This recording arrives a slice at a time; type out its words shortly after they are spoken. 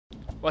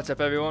What's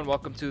up, everyone?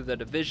 Welcome to the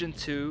Division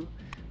 2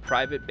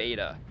 private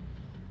beta.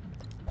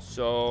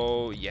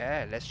 So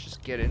yeah, let's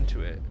just get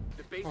into it.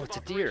 Oh, it's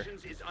a deer.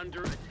 Is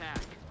under attack.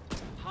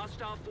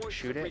 Hostile forces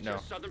Shoot it? No.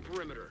 southern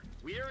perimeter.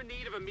 We are in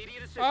need of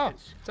immediate assistance. Oh,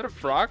 is that a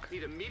frog?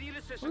 Need immediate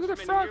assistance Look at the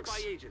from any frogs.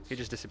 nearby agents. He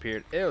just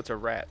disappeared. Ew, it's a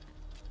rat.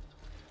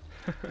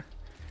 There's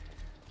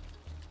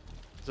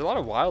a lot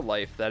of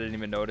wildlife that I didn't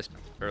even notice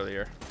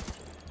earlier.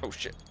 Oh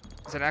shit.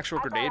 Is that an actual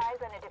grenade?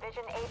 Eyes on a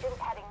division agent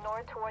heading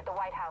north toward the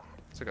White House.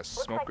 It's like a Looks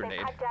smoke like they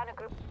grenade. cut down a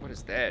group. What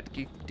is that?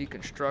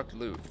 Deconstruct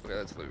loot. Okay,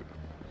 that's loot.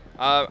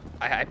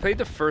 I played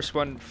the first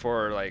one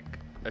for like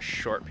a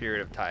short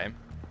period of time.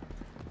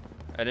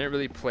 I didn't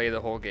really play the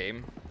whole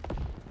game.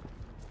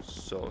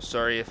 So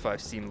sorry if I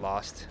seem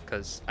lost,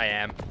 because I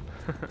am.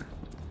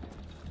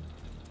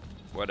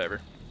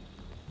 Whatever.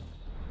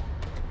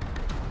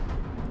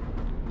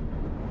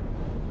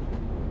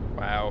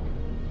 Wow.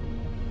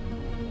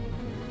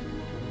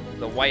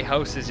 The White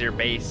House is your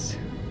base.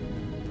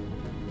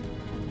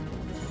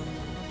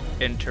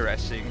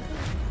 Interesting.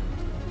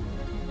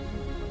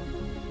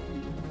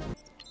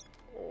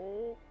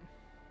 Oh.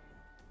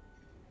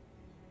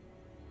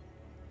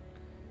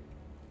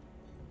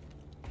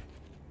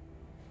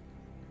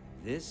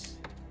 This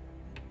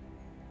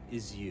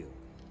is you.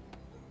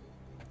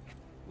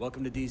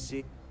 Welcome to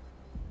DC.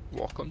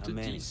 Welcome to I'm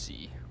Manny.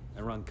 DC.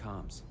 I run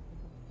comms.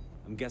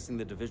 I'm guessing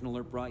the division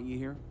alert brought you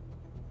here?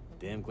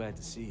 Damn glad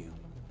to see you.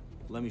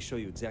 Let me show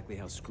you exactly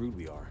how screwed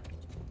we are.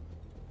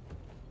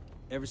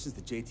 Ever since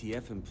the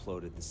JTF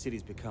imploded, the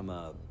city's become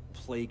a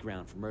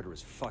playground for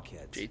murderous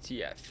fuckheads.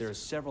 JTF. There are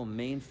several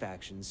main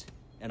factions,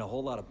 and a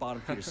whole lot of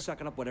bottom feeders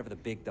sucking up whatever the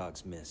big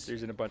dogs miss.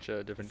 There's in a bunch of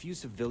A different few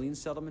civilian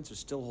settlements are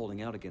still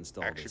holding out against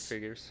all action this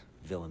figures,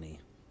 villainy.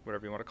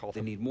 whatever you want to call They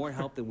them. need more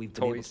help than we've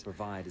been able Toys. to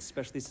provide,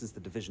 especially since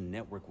the Division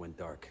network went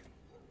dark.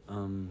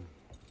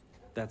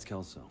 That's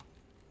Kelso.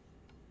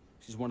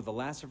 She's one of the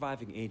last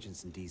surviving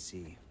agents in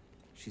DC.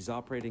 She's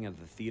operating out of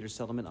the theater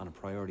settlement on a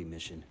priority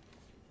mission.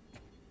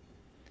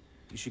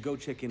 You should go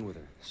check in with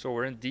her. So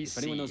we're in If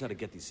anyone knows how DC. to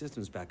get these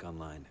systems back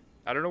online.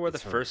 I don't know where the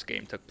It's her. first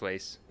game took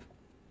place.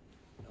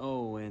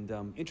 Oh, and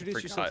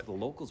introduce yourself to Forgot.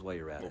 the locals while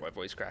you're at Oh, it. my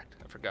voice cracked.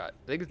 I forgot.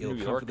 I think it's It'll New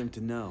comfort York. them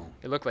to know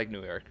It looked like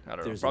New York. I don't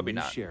know. there's Probably a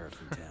new not. sheriff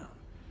in town.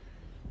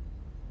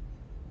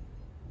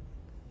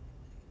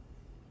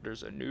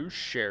 There's a new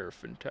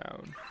sheriff in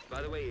town.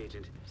 By the way,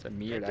 agent, Is that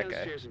me or head that guy?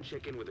 downstairs and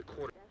check in with a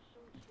quarter.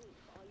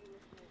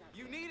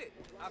 You need it.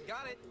 I've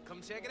got it.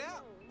 Come check it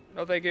out.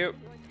 No, thank you.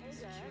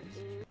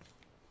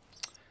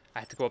 I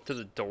had to go up to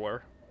the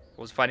door.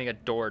 I was finding a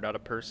door, not a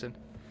person.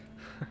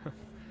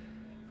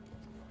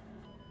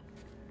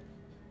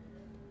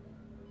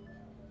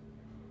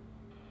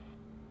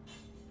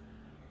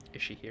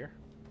 Is she here?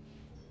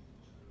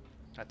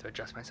 I have to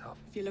adjust myself.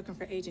 If you're looking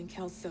for Agent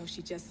Kelso,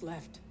 she just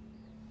left.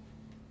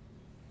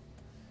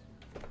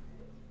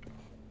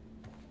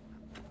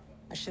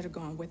 I should have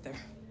gone with her.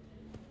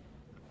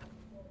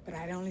 But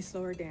I'd only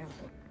slow her down.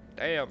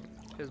 Damn,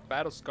 his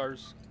battle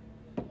scars.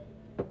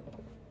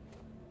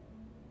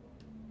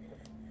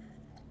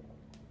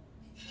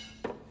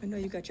 I know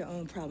you got your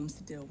own problems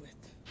to deal with.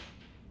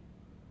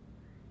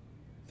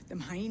 But them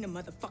hyena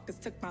motherfuckers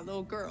took my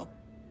little girl.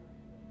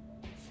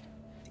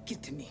 To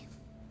get to me.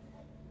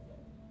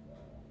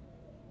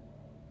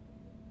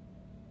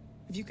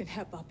 If you can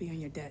help, I'll be on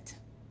your debt.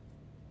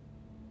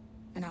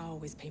 And I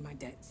always pay my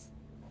debts.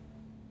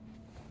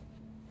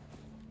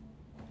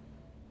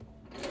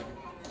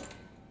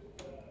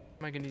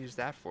 What am I gonna use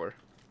that for?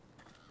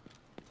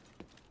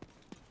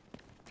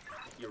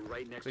 You're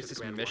right next At least to this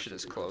the Grand mission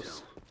is Washington close.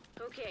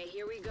 Hotel. Okay,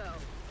 here we go.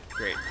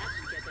 Great. That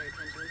should get their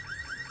attention.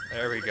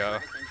 There we go.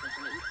 Service entrance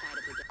on the east side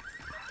of the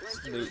Let's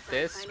Once you're loot inside,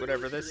 this, find a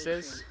whatever way to this the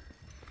is. atrium.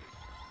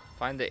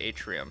 Find the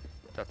atrium.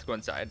 Do I have to go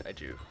inside? I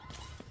do.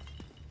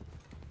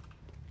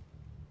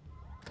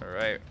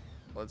 Alright,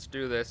 let's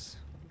do this.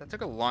 That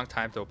took a long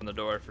time to open the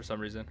door for some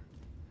reason.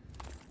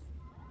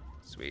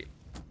 Sweet.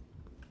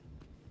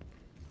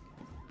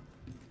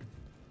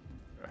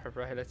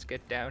 Alright, let's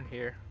get down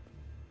here.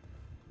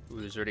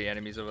 Ooh, there's already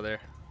enemies over there.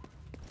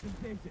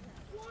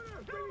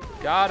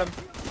 Got him!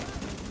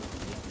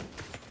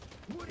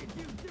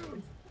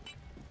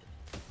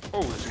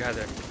 Oh, there's a guy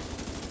there.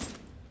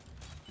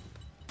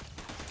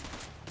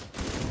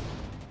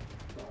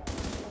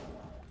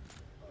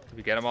 Did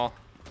we get them all?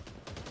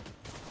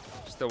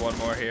 Still one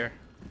more here.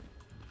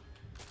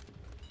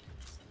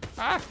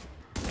 Ah!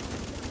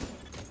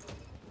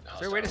 Is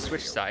there a way to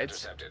switch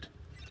sides?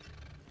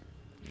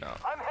 No.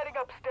 I'm heading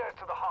upstairs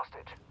to the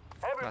hostage.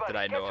 Everybody, that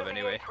I know get of to the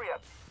anyway. atrium.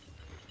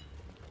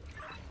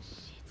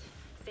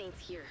 Saints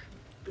here.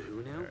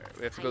 Who now? Alright,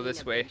 we have to go Hyena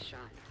this way. been shot.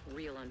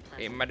 Real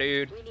unpleasant. Hey, my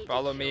dude, We need to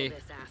follow kill me.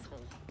 this asshole.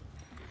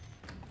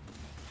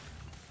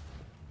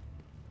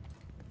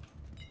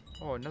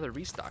 Oh, another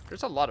restock.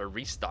 There's a lot of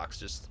restocks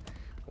just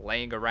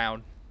laying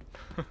around.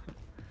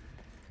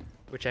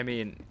 Which, I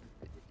mean,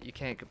 you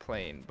can't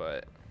complain,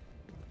 but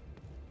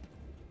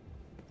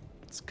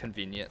it's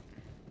convenient.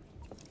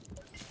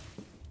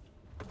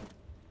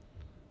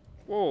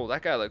 Whoa,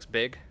 that guy looks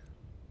big.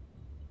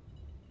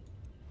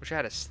 Wish I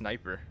had a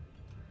sniper.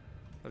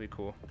 That'd be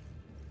cool.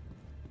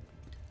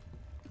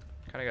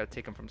 Kinda gotta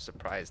take him from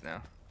surprise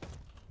now. I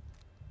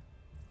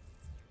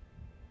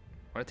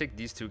wanna take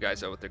these two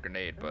guys out with the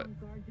grenade, but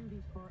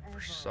for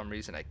some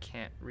reason I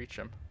can't reach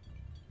them.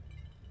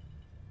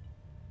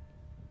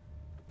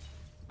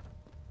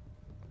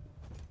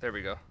 There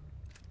we go.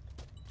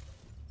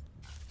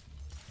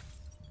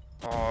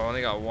 Oh, I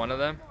only got one of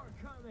them?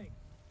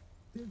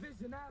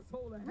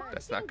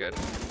 That's not good.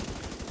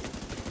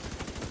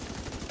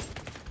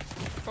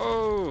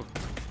 Oh!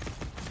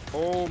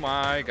 Oh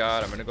my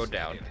god, I'm gonna go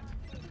down.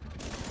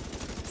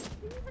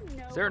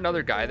 Is there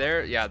another guy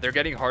there? Yeah, they're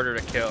getting harder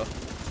to kill. I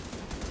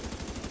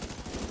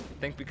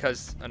think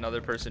because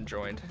another person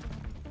joined.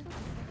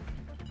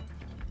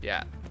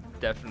 Yeah,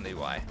 definitely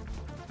why.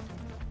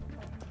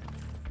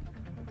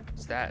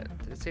 What's that?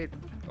 Did it say?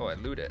 Oh, I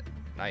loot it.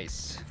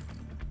 Nice.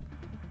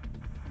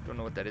 Don't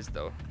know what that is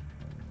though.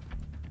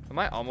 Am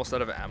I almost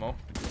out of ammo?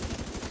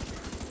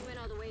 We went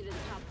all the way to the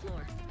top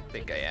floor. I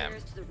think Take I the am.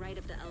 stairs to the right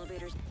of the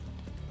elevators.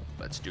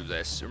 Let's do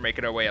this. We're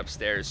making our way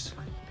upstairs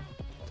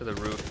to the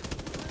roof.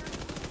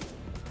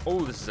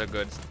 Oh, this is a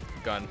good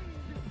gun.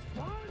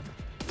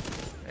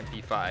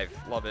 MP5,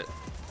 love it.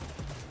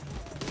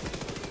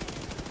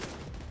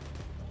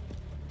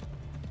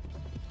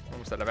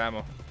 Almost out of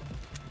ammo.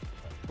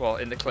 Well,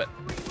 in the clip.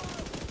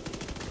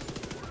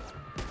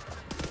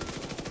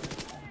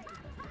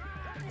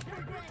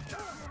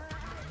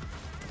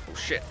 Oh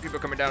shit, people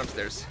coming down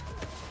upstairs.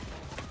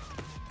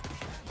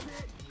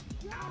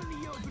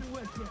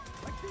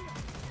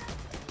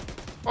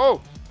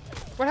 Oh!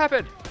 What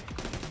happened?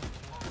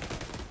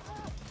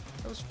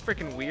 That was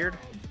freaking weird.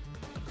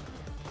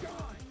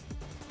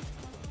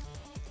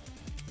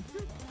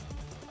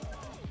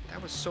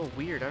 That was so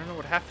weird. I don't know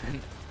what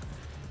happened.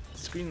 The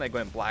screen like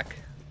went black.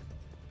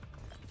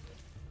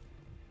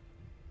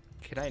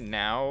 Can I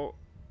now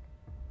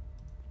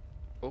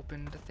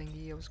open the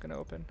thingy I was gonna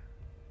open?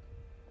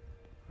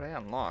 What did I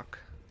unlock?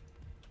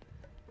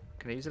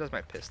 Can I use it as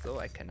my pistol?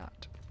 I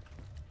cannot.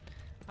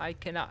 I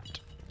cannot.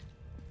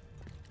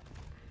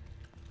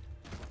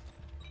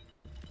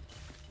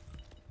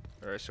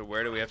 Alright, so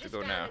where do we have to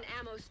go now? An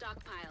ammo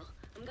stockpile.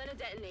 I'm gonna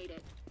detonate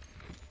it.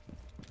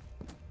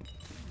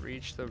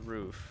 Reach the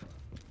roof.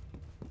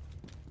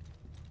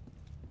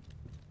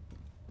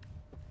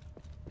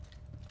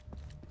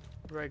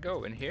 Where do I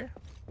go? In here?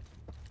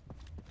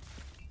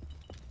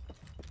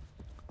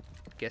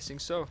 Guessing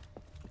so.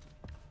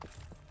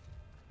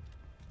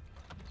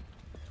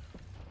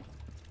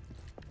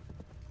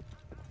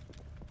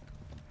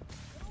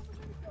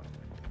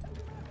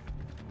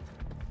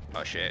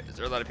 Oh shit, is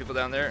there a lot of people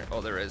down there?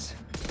 Oh, there is.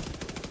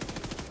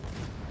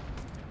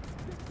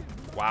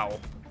 Wow.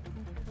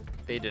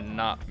 They did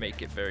not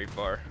make it very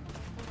far.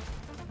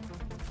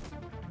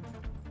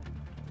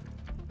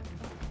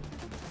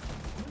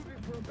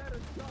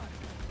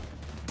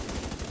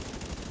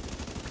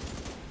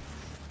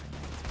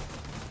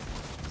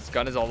 This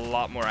gun is a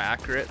lot more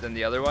accurate than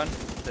the other one,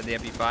 than the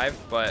MP5,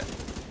 but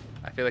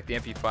I feel like the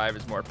MP5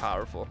 is more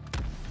powerful.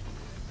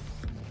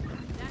 That's what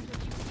you get,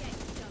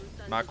 you dumb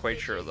sons Not of quite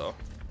bitches. sure though.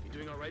 You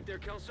doing all right there,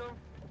 Kelso?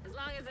 As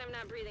long as I'm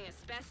not breathing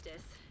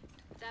asbestos.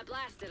 That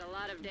blast did a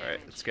lot of damage.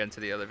 Alright, let's get into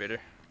the elevator.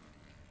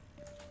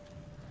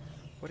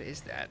 What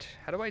is that?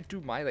 How do I do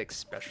my like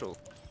special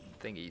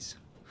thingies?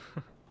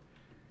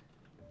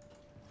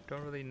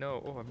 Don't really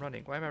know. Oh, I'm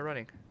running. Why am I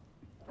running?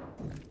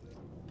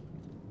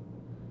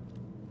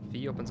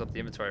 V opens up the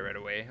inventory right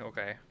away.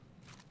 Okay.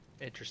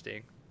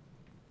 Interesting.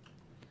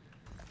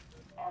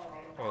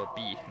 Oh,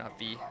 B, not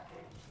V.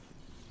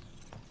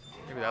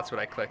 Maybe that's what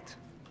I clicked.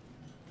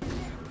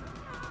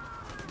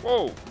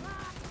 Whoa!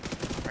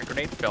 My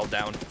grenade fell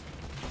down.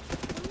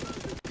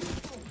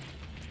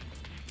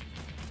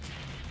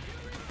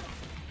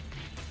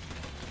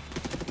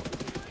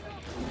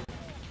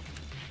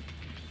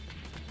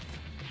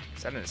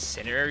 Is that an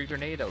incendiary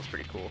grenade? That was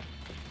pretty cool.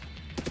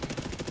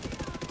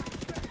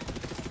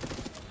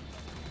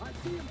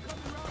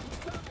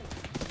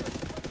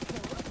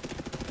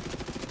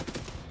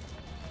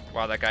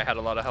 Wow, that guy had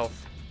a lot of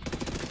health.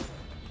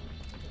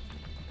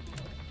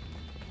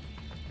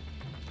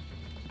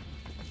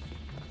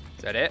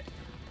 Is that it?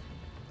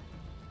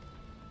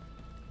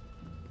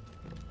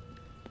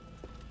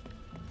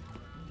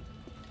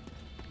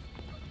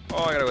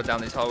 Oh, I gotta go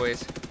down these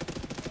hallways.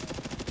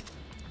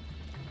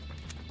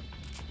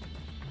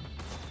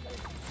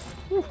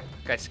 Whew,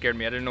 guy scared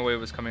me. I didn't know where it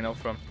was coming out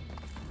from.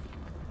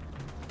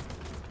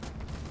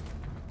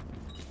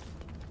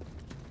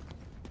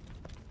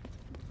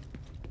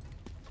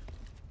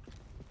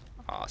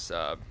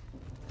 Awesome.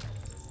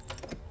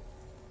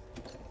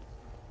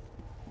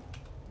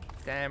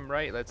 Damn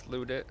right, let's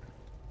loot it.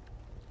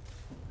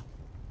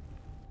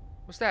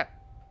 What's that?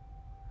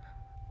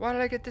 Why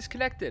did I get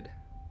disconnected?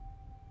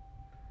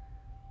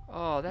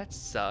 Oh, that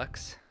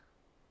sucks.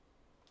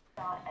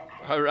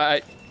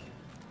 Alright.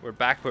 We're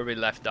back where we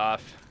left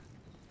off.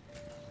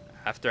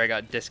 After I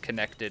got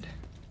disconnected.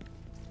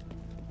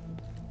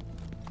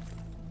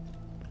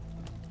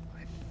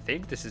 I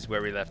think this is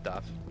where we left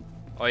off.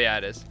 Oh yeah,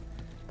 it is.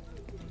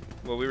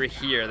 Well, we were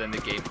here, then the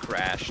game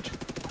crashed.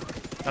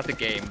 Not the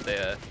game,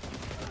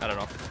 I don't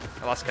know.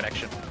 I lost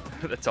connection.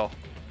 That's all.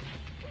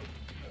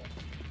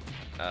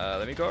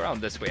 Let me go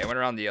around this way. I went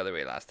around the other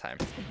way last time.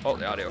 Oh,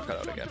 the audio cut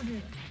out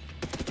again.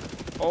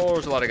 Oh,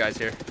 there's a lot of guys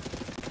here.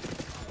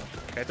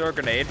 Can I throw a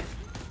grenade?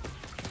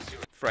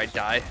 Before I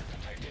die.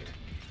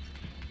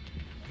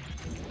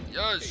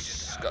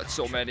 Yes! Got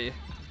so many. Is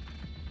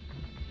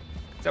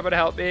someone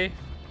help me?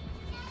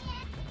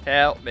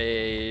 Help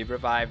me.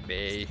 Revive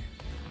me.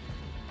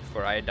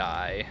 Before I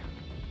die.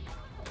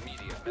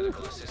 Immediate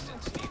medical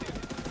assistance needed.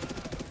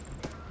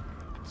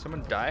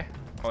 Someone die?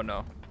 Oh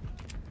no.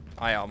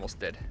 I almost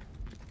did.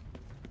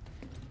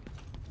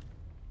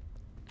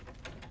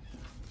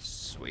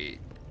 Sweet.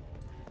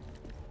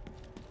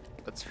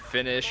 Let's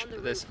finish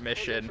this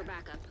mission.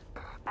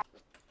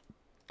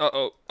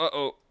 Uh-oh,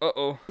 uh-oh,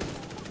 uh-oh.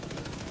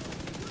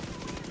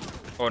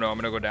 Oh no, I'm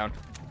gonna go down.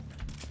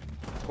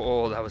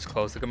 Oh, that was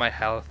close. Look at my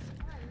health.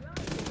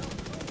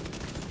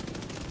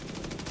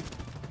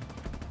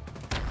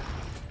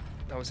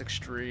 That was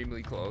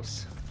extremely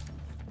close.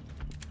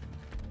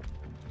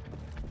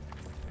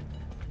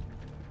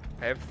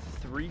 I have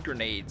 3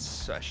 grenades,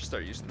 so I should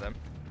start using them.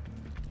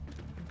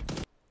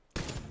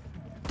 So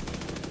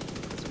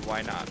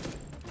why not?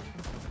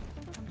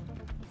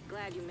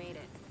 Glad you made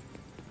it.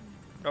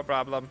 No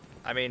problem.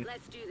 I mean,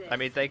 Let's do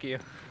this. thank you.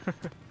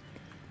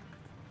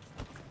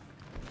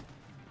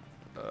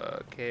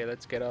 Okay,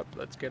 let's get up.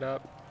 Let's get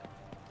up.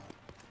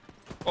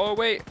 Oh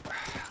wait,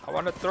 I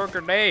want to throw a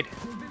grenade.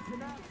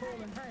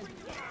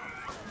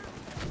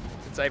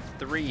 Since I have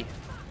 3.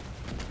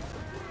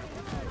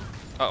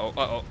 Uh-oh,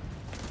 uh-oh.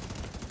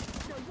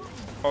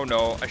 Oh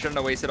no, I shouldn't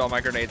have wasted all my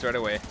grenades right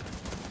away.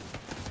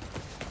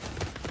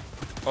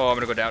 Oh, I'm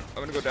gonna go down.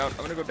 I'm gonna go down.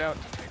 I'm gonna go down.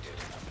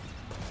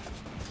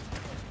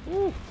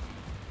 Woo.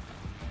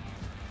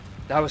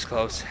 That was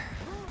close.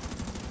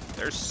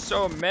 There's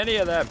so many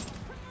of them.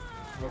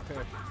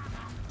 Okay.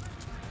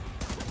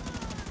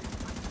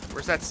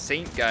 Where's that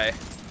Saint guy?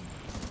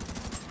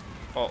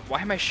 Oh,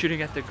 why am I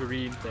shooting at the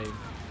green thing?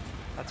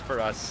 That's for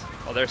us.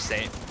 Oh, there's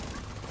Saint.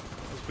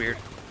 That's weird.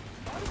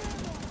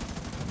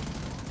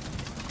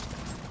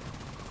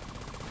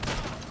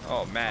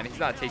 Oh man, he's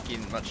not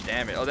taking much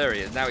damage. Oh, there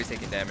he is. Now he's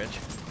taking damage.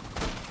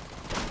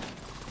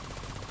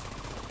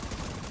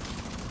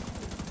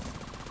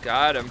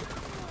 Got him.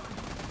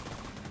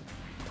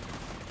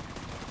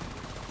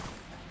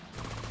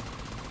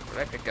 What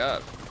did I pick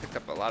up? Picked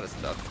up a lot of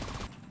stuff.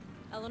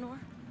 Eleanor,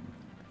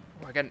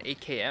 Oh, I got an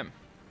AKM.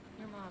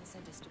 your mom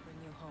sent us to bring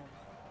you home.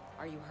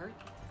 Are you hurt?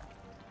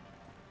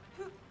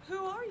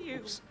 Who are you?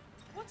 Oops.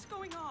 What's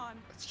going on?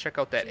 Let's check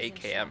out that She's in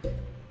AKM. shock.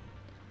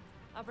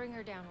 I'll bring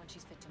her down when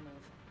she's fit to move.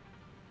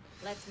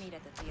 Let's meet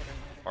at the theater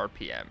later.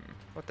 RPM.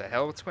 What the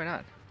hell? What's going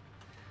on?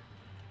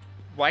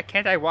 Why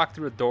can't I walk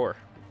through a door?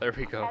 There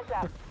we go. Heads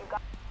up. You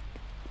got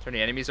Is there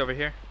any enemies over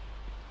here?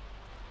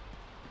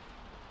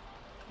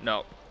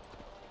 No.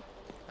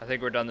 I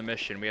think we're done the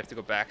mission. We have to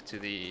go back to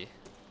the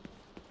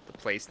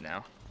place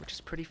now, which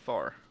is pretty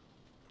far.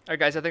 Alright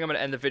guys, I think I'm going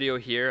to end the video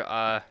here.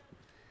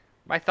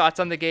 My thoughts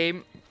on the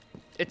game,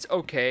 it's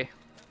okay.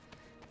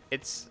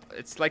 It's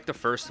like the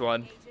first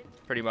one,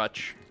 pretty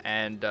much.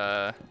 And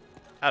I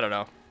don't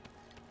know.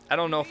 I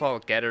don't know if I'll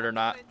get it or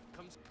not.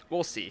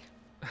 We'll see.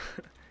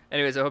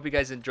 Anyways, I hope you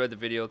guys enjoyed the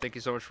video. Thank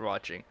you so much for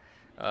watching.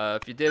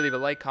 If you did, leave a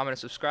like, comment, and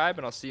subscribe,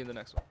 and I'll see you in the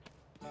next one.